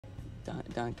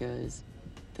Danke is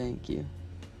thank you.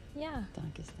 Yeah.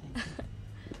 Danke is thank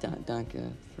you.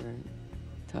 Danke for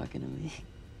talking to me.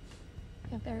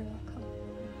 You're very welcome.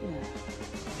 Yeah.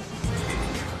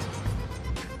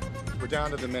 We're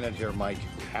down to the minute here, Mike.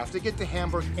 We have to get to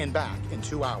Hamburg and back in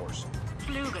 2 hours.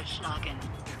 Flugerschlaggen.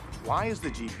 Why is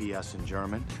the GPS in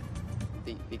German?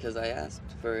 Because I asked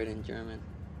for it in German.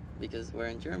 Because we're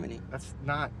in Germany. That's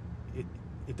not...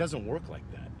 It doesn't work like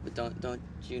that. But don't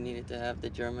you need it to have the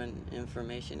German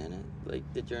information in it? Like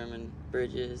the German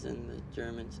bridges and the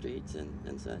German streets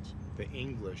and such? The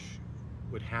English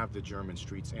would have the German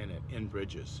streets in it, in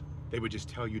bridges. They would just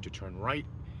tell you to turn right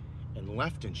and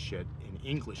left and shit in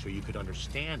English so you could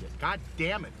understand it. God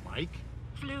damn it, Mike.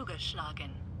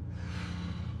 Flugerschlaggen.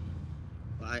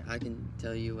 Well, I can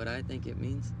tell you what I think it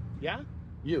means. Yeah?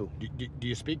 You. Do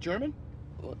you speak German?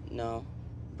 Well, no,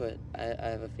 but I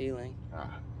have a feeling.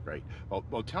 Ah, great.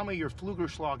 Well, tell me your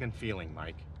Flugerschlaggen feeling,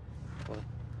 Mike. Well,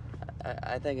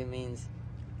 I think it means,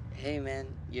 hey man,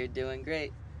 you're doing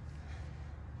great.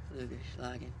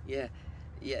 Flugerschlaggen. Yeah,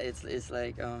 it's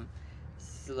like,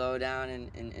 slow down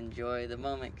and enjoy the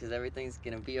moment, because everything's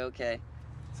gonna be okay.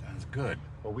 Sounds good.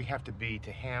 Well, we have to be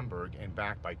to Hamburg and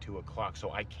back by 2 o'clock,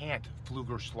 so I can't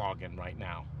Flugerschlaggen right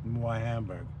now. Why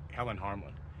Hamburg? Helen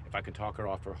Harmon. If I can talk her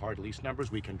off her hard lease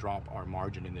numbers, we can drop our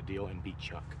margin in the deal and beat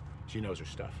Chuck. She knows her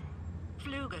stuff.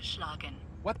 Flugerschlaggen.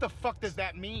 What the fuck does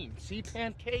that mean? Sea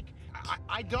pancake?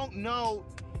 I don't know.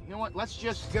 You know what? Let's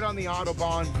just get on the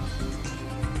Autobahn.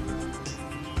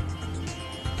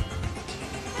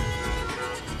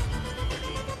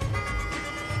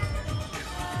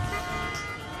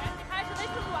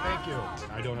 Thank you.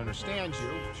 I don't understand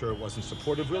you. Sure, it wasn't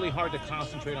supportive. Really hard to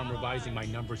concentrate on revising my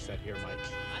number set here, Mike.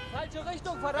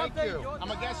 Thank you.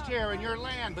 I'm a guest here in your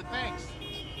land, but thanks.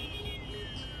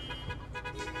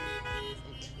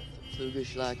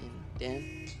 Flugerschlaggen,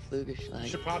 Dan. Flugerschlaggen. You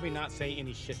should probably not say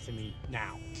any shit to me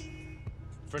now.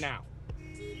 For now.